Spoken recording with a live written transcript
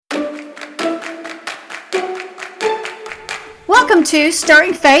Welcome to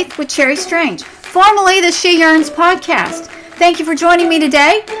Stirring Faith with Cherry Strange, formerly the She Yearns podcast. Thank you for joining me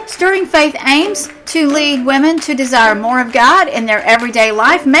today. Stirring Faith aims to lead women to desire more of God in their everyday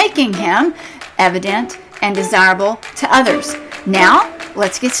life, making Him evident and desirable to others. Now,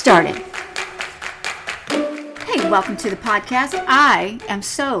 let's get started. Hey, welcome to the podcast. I am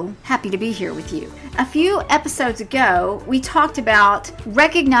so happy to be here with you. A few episodes ago, we talked about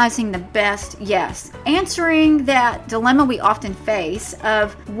recognizing the best yes, answering that dilemma we often face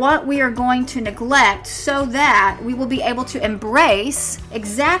of what we are going to neglect so that we will be able to embrace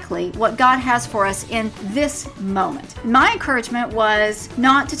exactly what God has for us in this moment. My encouragement was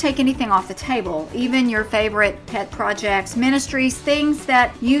not to take anything off the table, even your favorite pet projects, ministries, things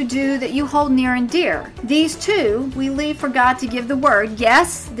that you do that you hold near and dear. These two, we leave for God to give the word.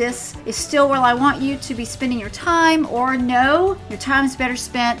 Yes, this is still where I want you to be spending your time, or no, your time is better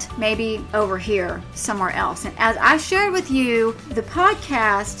spent maybe over here somewhere else. And as I shared with you, the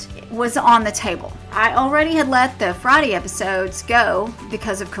podcast was on the table. I already had let the Friday episodes go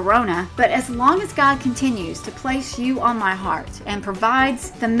because of Corona, but as long as God continues to place you on my heart and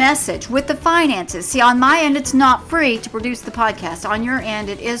provides the message with the finances, see, on my end it's not free to produce the podcast. On your end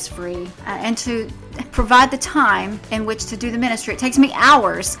it is free, and to provide the time in which to do the ministry. It takes me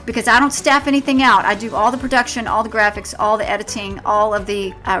hours because I don't staff anything out. I do all the production, all the graphics, all the editing, all of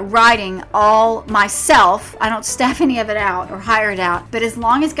the writing, all myself. I don't staff any of it out or hire it out. But as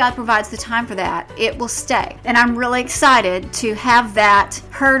long as God provides the time for that, it will stay. And I'm really excited to have that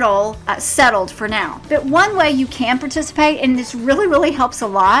hurdle settled for now. But one way you can participate, and this really helps a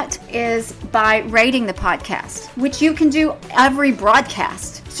lot, is by rating the podcast, which you can do every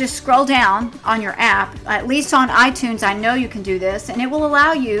broadcast. Just scroll down on your app, at least on iTunes, I know you can do this, and it will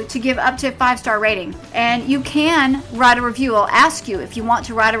allow you to give up to a 5-star rating. And you can write a review. I'll ask you if you want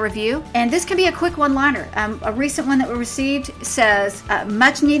to write a review. And this can be a quick one-liner. A recent one that we received says,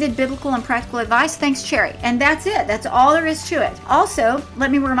 much needed biblical and practical advice. Thanks, Cherry. And that's it. That's all there is to it. Also,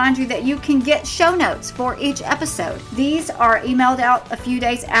 let me remind you that you can get show notes for each episode. These are emailed out a few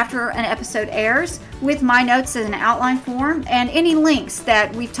days after an episode airs with my notes in an outline form and any links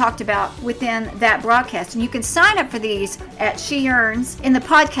that we've talked about within that broadcast. And you can sign up for these at She Yearns in the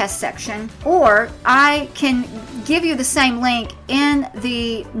podcast section, or I can give you the same link in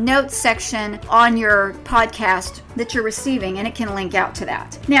the notes section on your podcast that you're receiving, and it can link out to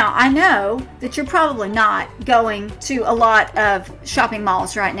that. Now, I know that you're probably not going to a lot of shopping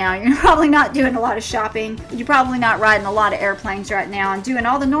malls right now. You're probably not doing a lot of shopping. You're probably not riding a lot of airplanes right now and doing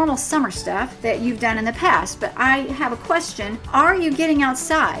all the normal summer stuff that you've done in the past. But I have a question. Are you getting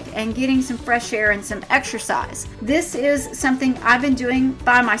outside and getting some fresh air and some exercise? This is something I've been doing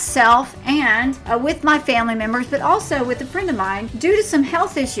by myself and with my family members, but also with a friend of mine. Due to some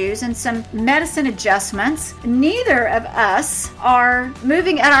health issues and some medicine adjustments, neither of us are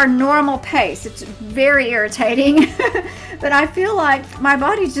moving at our normal pace. It's very irritating, but I feel like my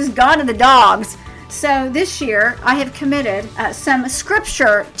body's just gone to the dogs. So this year, I have committed some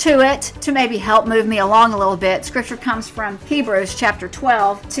scripture to it to maybe help move me along a little bit. Scripture comes from Hebrews chapter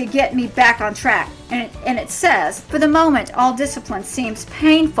 12 to get me back on track. And it says, for the moment, all discipline seems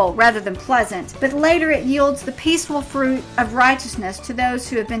painful rather than pleasant, but later it yields the peaceful fruit of righteousness to those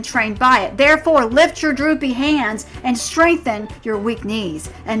who have been trained by it. Therefore, lift your droopy hands and strengthen your weak knees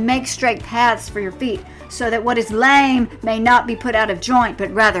and make straight paths for your feet, so that what is lame may not be put out of joint,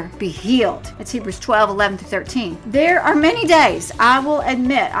 but rather be healed. It's Hebrews 12:11-13. There are many days, I will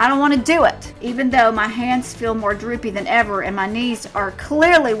admit, I don't want to do it, even though my hands feel more droopy than ever and my knees are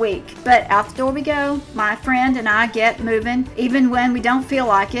clearly weak. But out the door we go. My friend and I get moving, even when we don't feel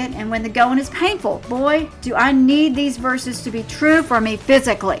like it and when the going is painful. Boy, do I need these verses to be true for me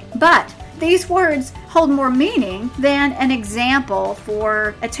physically. But these words hold more meaning than an example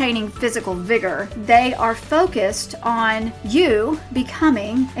for attaining physical vigor. They are focused on you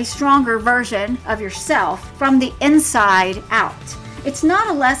becoming a stronger version of yourself from the inside out. It's not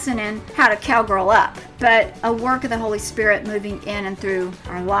a lesson in how to cowgirl up, but a work of the Holy Spirit moving in and through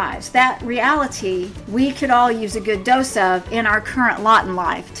our lives. That reality we could all use a good dose of in our current lot in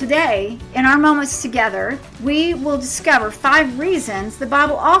life. Today, in our moments together, we will discover 5 reasons the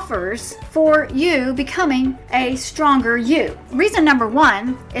Bible offers for you becoming a stronger you. Reason number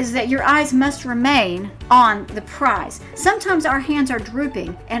 1 is that your eyes must remain on the prize. Sometimes our hands are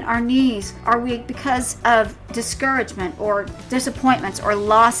drooping and our knees are weak because of discouragement or disappointments or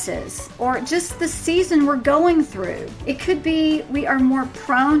losses or just the season we're going through. It could be we are more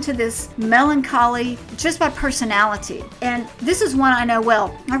prone to this melancholy just by personality. And this is one I know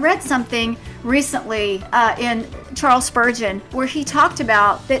well. I read something recently in Charles Spurgeon, where he talked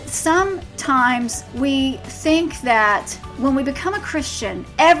about that sometimes we think that when we become a Christian,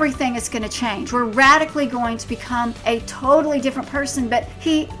 everything is going to change. We're radically going to become a totally different person. But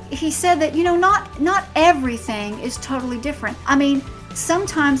he said that, not everything is totally different. I mean,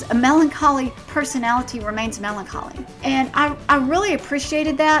 sometimes a melancholy personality remains melancholy. And I really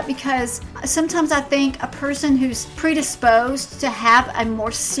appreciated that, because sometimes I think a person who's predisposed to have a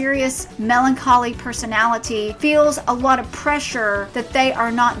more serious melancholy personality feels a lot of pressure that they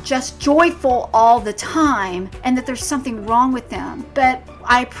are not just joyful all the time and that there's something wrong with them. But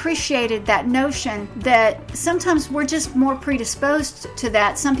I appreciated that notion that sometimes we're just more predisposed to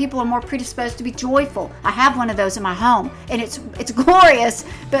that. Some people are more predisposed to be joyful. I have one of those in my home, and it's glorious,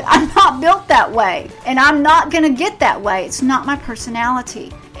 but I'm not built that way, and I'm not going to get that way. It's not my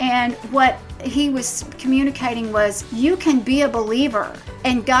personality. And what he was communicating was, you can be a believer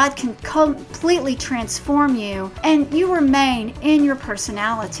and God can completely transform you, and you remain in your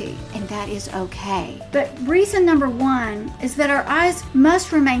personality, and that is okay. But reason number 1 is that our eyes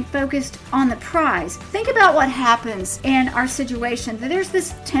must remain focused on the prize. Think about what happens in our situation. There's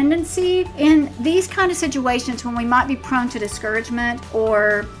this tendency in these kind of situations when we might be prone to discouragement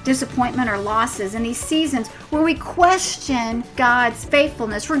or disappointment or losses in these seasons where we question God's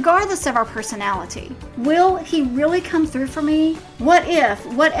faithfulness regardless of our personality. Will he really come through for me? What if,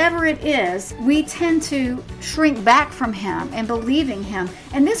 whatever it is, we tend to shrink back from him and believing him,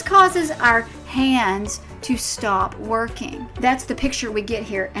 and this causes our hands to stop working. That's the picture we get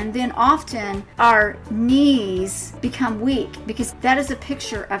here. And then often our knees become weak, because that is a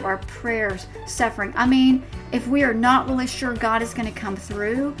picture of our prayers suffering. I mean, if we are not really sure God is going to come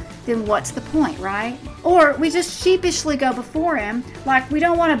through, then what's the point, right? Or we just sheepishly go before him, like we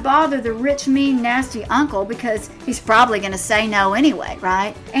don't want to bother the rich, mean, nasty uncle because he's probably going to say no anyway,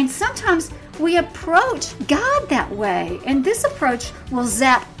 right? And sometimes we approach God that way, and this approach will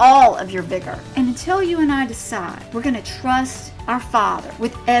zap all of your vigor. And until you and I decide we're going to trust our Father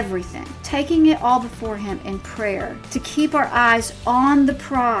with everything, taking it all before him in prayer, to keep our eyes on the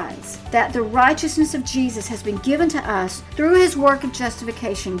prize, that the righteousness of Jesus has been given to us through his work of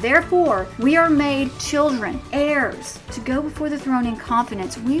justification. Therefore, we are made children, heirs, to go before the throne in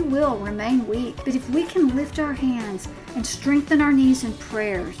confidence. We will remain weak, but if we can lift our hands and strengthen our knees in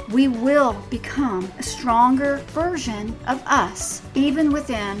prayers, we will become a stronger version of us, even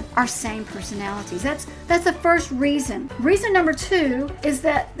within our same personalities. That's the first reason. Reason number 2 is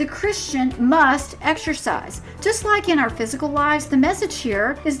that the Christian must exercise. Just like in our physical lives, the message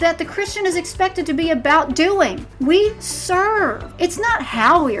here is that the Christian is expected to be about doing. We serve. It's not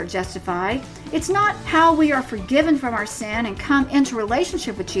how we are justified. It's not how we are forgiven from our sin and come into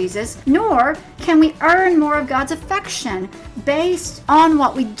relationship with Jesus, nor can we earn more of God's affection based on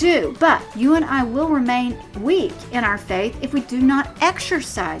what we do. But you and I will remain weak in our faith if we do not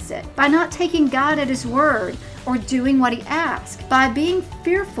exercise it, by not taking God at his word or doing what he asks, by being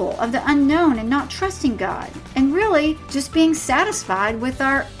fearful of the unknown and not trusting God, and really just being satisfied with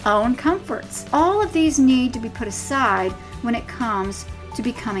our own comforts. All of these need to be put aside when it comes to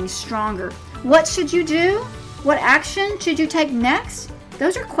becoming stronger. What should you do? What action should you take next?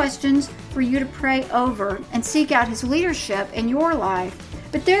 Those are questions for you to pray over and seek out his leadership in your life.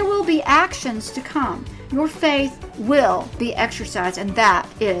 But there will be actions to come. Your faith will be exercised, and that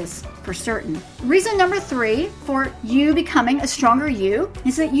is for certain. Reason number 3 for you becoming a stronger you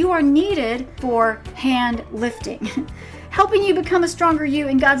is that you are needed for hand lifting. Helping you become a stronger you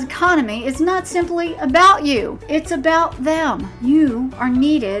in God's economy is not simply about you. It's about them. You are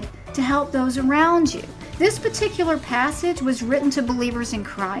needed to help those around you. This particular passage was written to believers in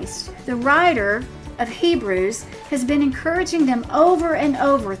Christ. The writer of Hebrews has been encouraging them over and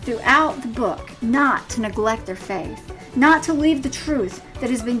over throughout the book not to neglect their faith, not to leave the truth that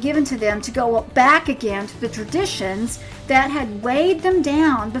has been given to them to go back again to the traditions that had weighed them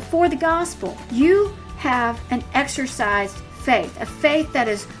down before the gospel. You have an exercised faith, a faith that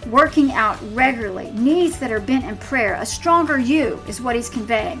is working out regularly, needs that are bent in prayer. A stronger you is what he's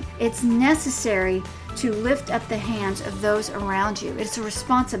conveying. It's necessary to lift up the hands of those around you. It's a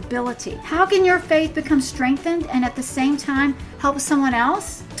responsibility. How can your faith become strengthened and at the same time help someone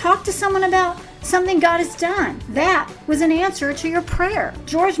else? Talk to someone about something God has done. That was an answer to your prayer.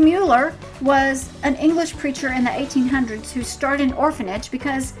 George Mueller was an English preacher in the 1800s who started an orphanage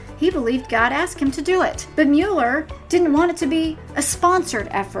because he believed God asked him to do it. But Mueller didn't want it to be a sponsored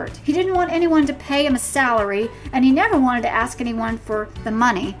effort. He didn't want anyone to pay him a salary, and he never wanted to ask anyone for the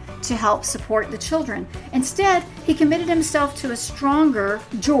money to help support the children. Instead, he committed himself to a stronger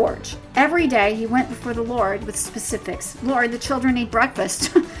George. Every day he went before the Lord with specifics. Lord, the children need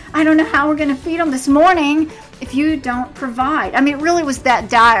breakfast. I don't know how we're going to feed them this morning, if you don't provide. I mean, it really was that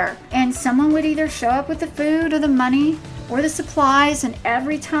dire. And someone would either show up with the food or the money or the supplies, and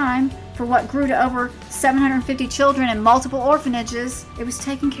every time, for what grew to over 750 children and multiple orphanages, it was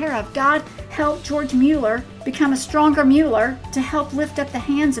taken care of. God helped George Mueller become a stronger Mueller to help lift up the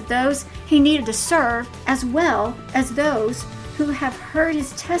hands of those he needed to serve, as well as those who have heard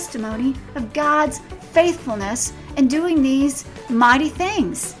his testimony of God's faithfulness in doing these mighty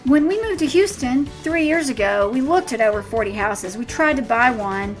things. When we moved to Houston 3 years ago, we looked at over 40 houses. We tried to buy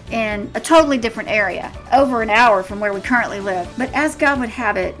one in a totally different area, over an hour from where we currently live. But as God would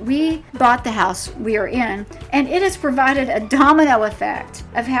have it, we bought the house we are in, and it has provided a domino effect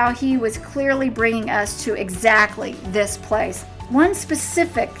of how he was clearly bringing us to exactly this place. One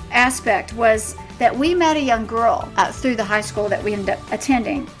specific aspect was that we met a young girl through the high school that we ended up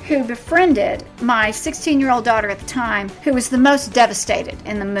attending who befriended my 16-year-old daughter at the time, who was the most devastated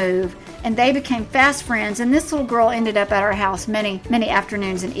in the move. And they became fast friends, and this little girl ended up at our house many, many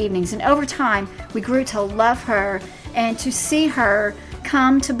afternoons and evenings. And over time, we grew to love her and to see her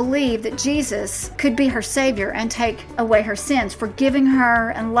come to believe that Jesus could be her Savior and take away her sins, forgiving her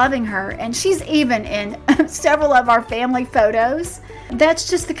and loving her. And she's even in several of our family photos. That's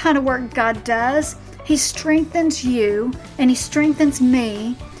just the kind of work God does. He strengthens you and He strengthens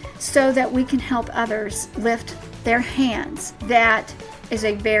me so that we can help others lift their hands. That is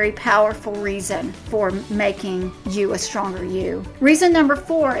a very powerful reason for making you a stronger you. Reason number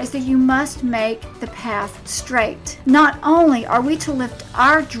 4 is that you must make the path straight. Not only are we to lift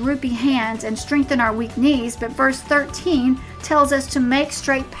our droopy hands and strengthen our weak knees, but verse 13 tells us to make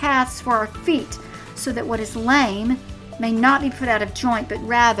straight paths for our feet, so that what is lame may not be put out of joint, but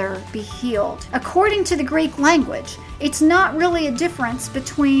rather be healed. According to the Greek language, it's not really a difference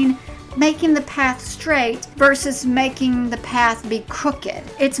between making the path straight versus making the path be crooked.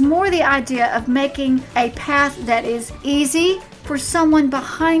 It's more the idea of making a path that is easy for someone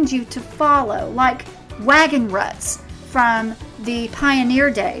behind you to follow, like wagon ruts from the pioneer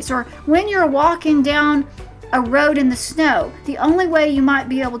days, or when you're walking down a road in the snow, the only way you might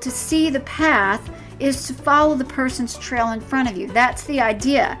be able to see the path is to follow the person's trail in front of you. That's the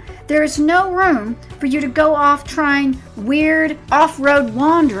idea. There is no room for you to go off trying weird off-road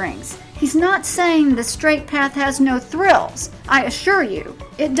wanderings. He's not saying the straight path has no thrills. I assure you,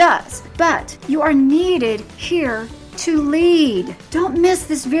 it does. But you are needed here to lead. Don't miss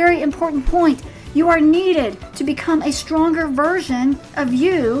this very important point. You are needed to become a stronger version of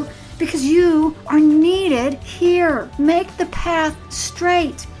you because you are needed here. Make the path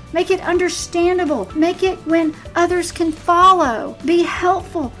straight. Make it understandable. Make it when others can follow. Be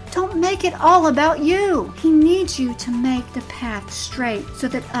helpful. Don't make it all about you. He needs you to make the path straight so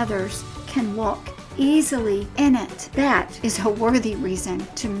that others can walk easily in it. That is a worthy reason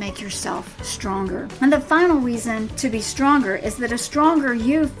to make yourself stronger. And the final reason to be stronger is that a stronger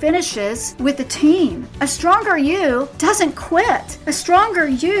you finishes with a team. A stronger you doesn't quit. A stronger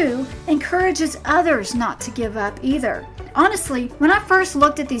you encourages others not to give up either. Honestly, when I first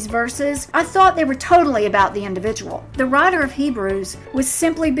looked at these verses, I thought they were totally about the individual. The writer of Hebrews was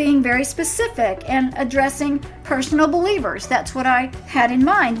simply being very specific and addressing personal believers. That's what I had in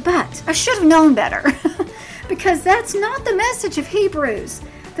mind, but I should have known better because that's not the message of Hebrews.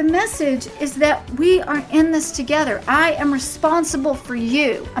 The message is that we are in this together. I am responsible for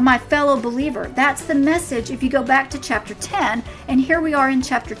you, my fellow believer. That's the message if you go back to chapter 10, and here we are in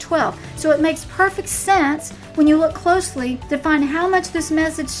chapter 12. So it makes perfect sense when you look closely to find how much this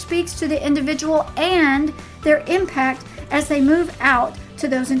message speaks to the individual and their impact as they move out to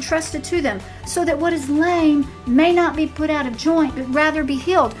those entrusted to them, so that what is lame may not be put out of joint, but rather be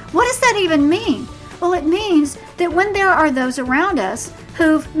healed. What does that even mean? Well, it means that when there are those around us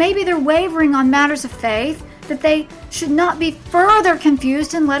who maybe they're wavering on matters of faith, that they should not be further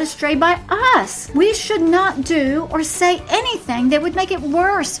confused and led astray by us. We should not do or say anything that would make it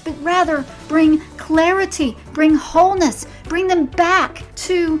worse, but rather bring clarity, bring wholeness, bring them back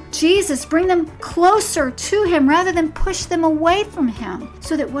to Jesus, bring them closer to Him rather than push them away from Him,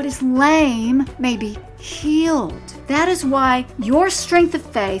 so that what is lame may be healed. That is why your strength of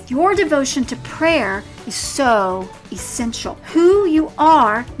faith, your devotion to prayer is so essential. Who you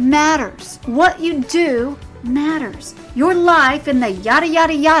are matters. What you do matters. your life in the yada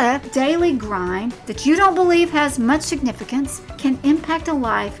yada yada daily grind that you don't believe has much significance can impact a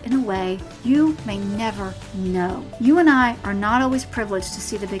life in a way you may never know. You and I are not always privileged to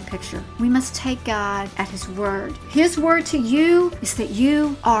see the big picture. We must take God at His word. His word to you is that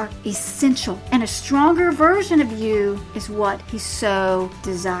you are essential, and a stronger version of you is what He so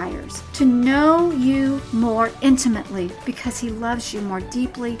desires. To know you more intimately because He loves you more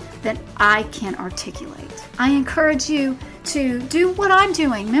deeply than I can articulate. I encourage you to do what I'm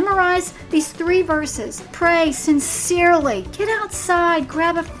doing. Memorize these 3 verses. Pray sincerely. Get outside.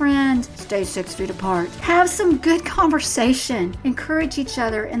 Grab a friend. Stay 6 feet apart. Have some good conversation. Encourage each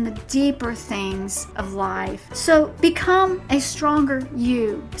other in the deeper things of life. So become a stronger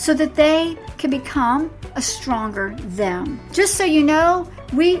you so that they can become a stronger them. Just so you know,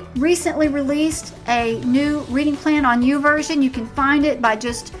 we recently released a new reading plan on YouVersion. You can find it by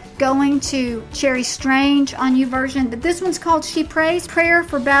just going to Cherry Strange on YouVersion, but this one's called She Prays, Prayer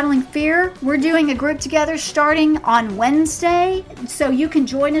for Battling Fear. We're doing a group together starting on Wednesday, so you can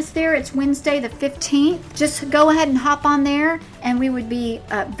join us there. It's Wednesday the 15th. Just go ahead and hop on there, and we would be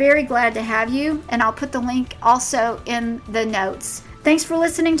very glad to have you, and I'll put the link also in the notes. Thanks for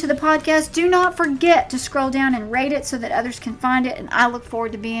listening to the podcast. Do not forget to scroll down and rate it so that others can find it, and I look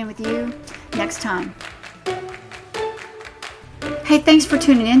forward to being with you next time. Hey, thanks for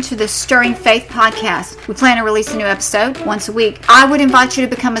tuning in to the Stirring Faith podcast. We plan to release a new episode once a week. I would invite you to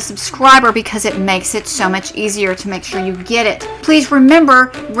become a subscriber because it makes it so much easier to make sure you get it. Please remember,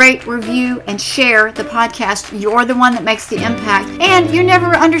 rate, review, and share the podcast. You're the one that makes the impact. And you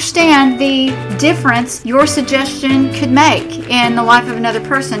never understand the difference your suggestion could make in the life of another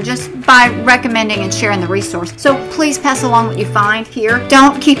person just by recommending and sharing the resource. So please pass along what you find here.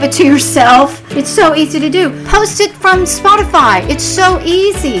 Don't keep it to yourself. It's so easy to do. Post it from Spotify. It's so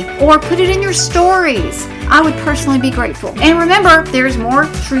easy. Or put it in your stories. I would personally be grateful. And remember, there's more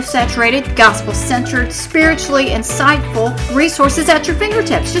truth-saturated, gospel-centered, spiritually insightful resources at your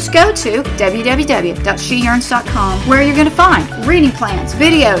fingertips. Just go to www.sheyearns.com where you're going to find reading plans,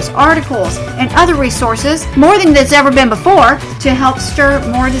 videos, articles, and other resources, more than there's ever been before, to help stir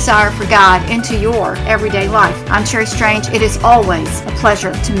more desire for God into your everyday life. I'm Cherry Strange. It is always a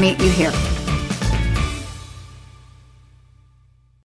pleasure to meet you here.